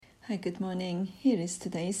Hi, good morning. Here is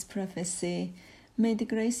today's prophecy. May the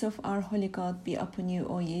grace of our Holy God be upon you,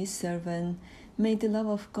 O ye servant. May the love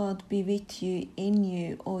of God be with you, in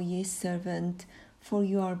you, O ye servant, for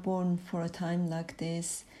you are born for a time like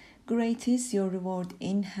this. Great is your reward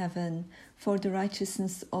in heaven, for the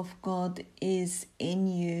righteousness of God is in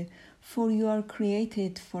you, for you are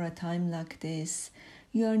created for a time like this.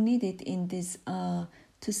 You are needed in this hour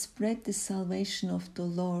to spread the salvation of the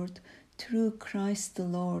Lord through Christ the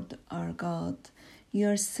Lord our God. You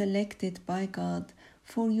are selected by God,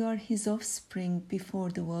 for you are his offspring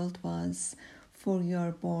before the world was, for you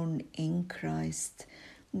are born in Christ.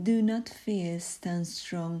 Do not fear, stand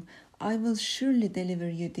strong. I will surely deliver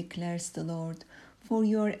you, declares the Lord, for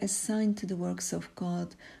you are assigned to the works of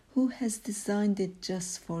God, who has designed it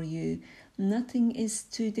just for you. Nothing is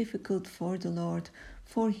too difficult for the Lord,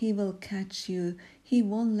 for he will catch you. He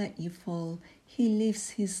won't let you fall. He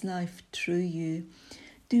lives his life through you.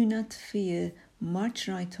 Do not fear. March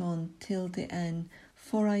right on till the end,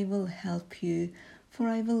 for I will help you. For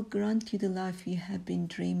I will grant you the life you have been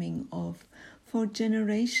dreaming of. For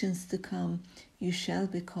generations to come, you shall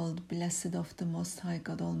be called blessed of the Most High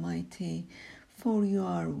God Almighty. For you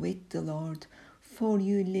are with the Lord, for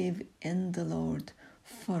you live in the Lord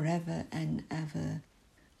forever and ever.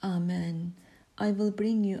 Amen. I will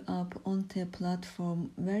bring you up onto a platform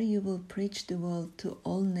where you will preach the word to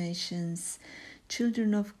all nations.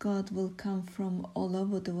 Children of God will come from all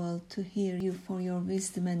over the world to hear you for your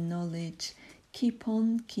wisdom and knowledge. Keep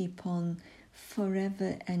on,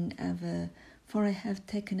 forever and ever. For I have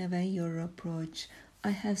taken away your reproach. I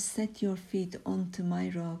have set your feet onto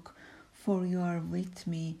my rock, for you are with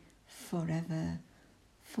me forever.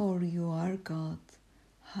 For you are God.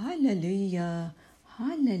 Hallelujah.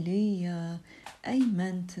 Hallelujah.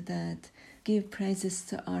 Amen to that. Give praises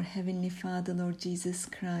to our Heavenly Father, Lord Jesus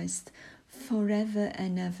Christ, forever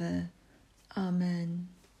and ever. Amen.